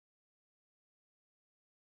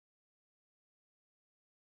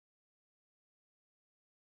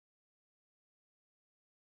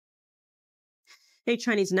A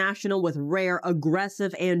Chinese national with rare,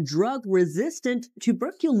 aggressive, and drug-resistant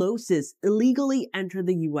tuberculosis illegally entered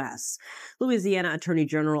the U.S. Louisiana Attorney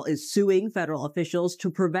General is suing federal officials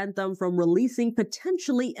to prevent them from releasing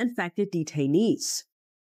potentially infected detainees.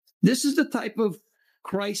 This is the type of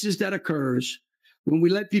crisis that occurs when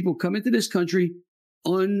we let people come into this country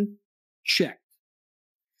unchecked.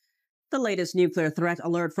 The latest nuclear threat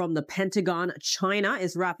alert from the Pentagon: China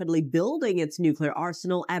is rapidly building its nuclear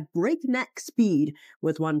arsenal at breakneck speed,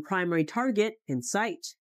 with one primary target in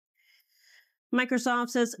sight. Microsoft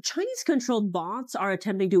says Chinese-controlled bots are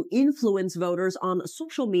attempting to influence voters on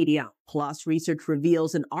social media. Plus, research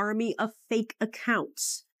reveals an army of fake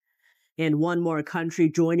accounts. And one more country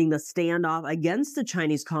joining the standoff against the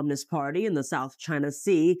Chinese Communist Party in the South China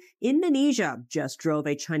Sea. Indonesia just drove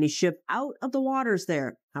a Chinese ship out of the waters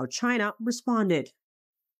there. How China responded.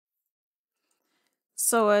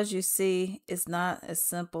 So as you see, it's not as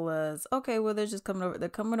simple as, okay, well, they're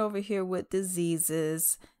coming over here with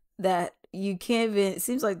diseases that you can't even, it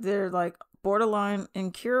seems like they're like borderline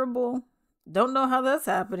incurable. Don't know how that's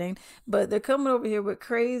happening, but they're coming over here with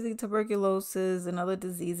crazy tuberculosis and other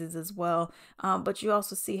diseases as well. But you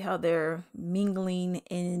also see how they're mingling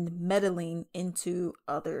and meddling into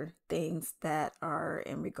other things that are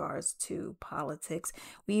in regards to politics.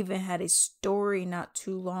 We even had a story not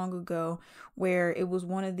too long ago where it was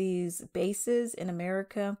one of these bases in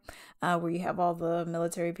America where you have all the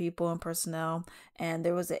military people and personnel, and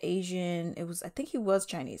there was an Asian, I think he was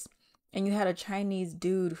Chinese. And you had a Chinese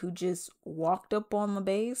dude who just walked up on the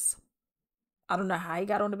base. I don't know how he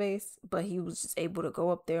got on the base, but he was just able to go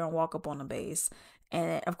up there and walk up on the base.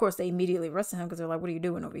 And of course, they immediately arrested him because they're like, what are you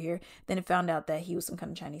doing over here? Then it found out that he was some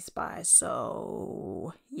kind of Chinese spy.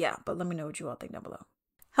 So yeah, but let me know what you all think down below.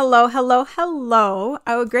 Hello, hello, hello.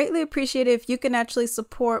 I would greatly appreciate it if you can actually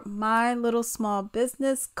support my little small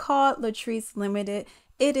business called Latrice Limited.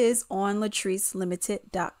 It is on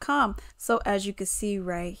latricelimited.com. So as you can see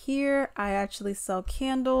right here, I actually sell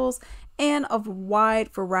candles and a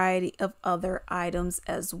wide variety of other items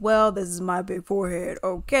as well. This is my big forehead,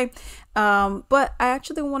 okay? But I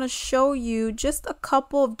actually want to show you just a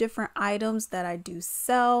couple of different items that I do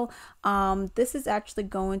sell. This is actually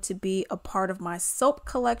going to be a part of my soap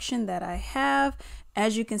collection that I have.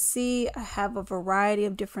 As you can see, I have a variety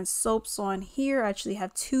of different soaps on here. I actually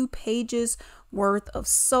have 2 pages worth of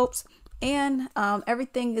soaps, and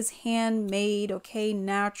everything is handmade, okay,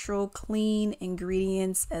 natural, clean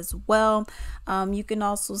ingredients as well. You can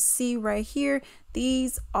also see right here,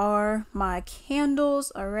 these are my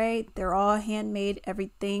candles. All right, they're all handmade,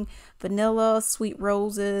 everything vanilla, sweet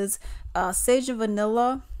roses, sage and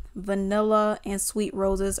vanilla and sweet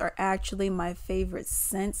roses are actually my favorite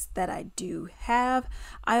scents that I do have.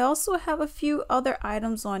 I also have a few other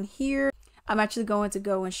items on here. I'm actually going to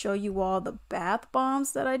go and show you all the bath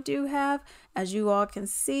bombs that I do have. As you all can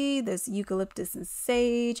see, there's eucalyptus and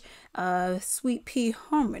sage, sweet pea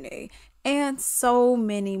harmony, and so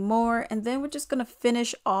many more. And then we're just going to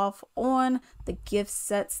finish off on the gift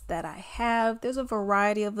sets that I have. There's a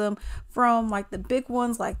variety of them, from like the big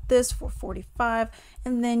ones like this for $45,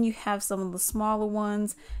 and then you have some of the smaller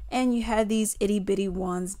ones, and you have these itty bitty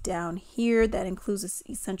ones down here that includes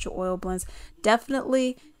essential oil blends.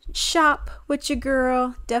 Definitely shop with your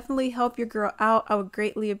girl. Definitely help your girl out. I would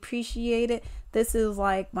greatly appreciate it. This is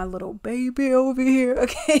like my little baby over here,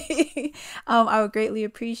 okay? I would greatly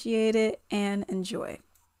appreciate it, and enjoy.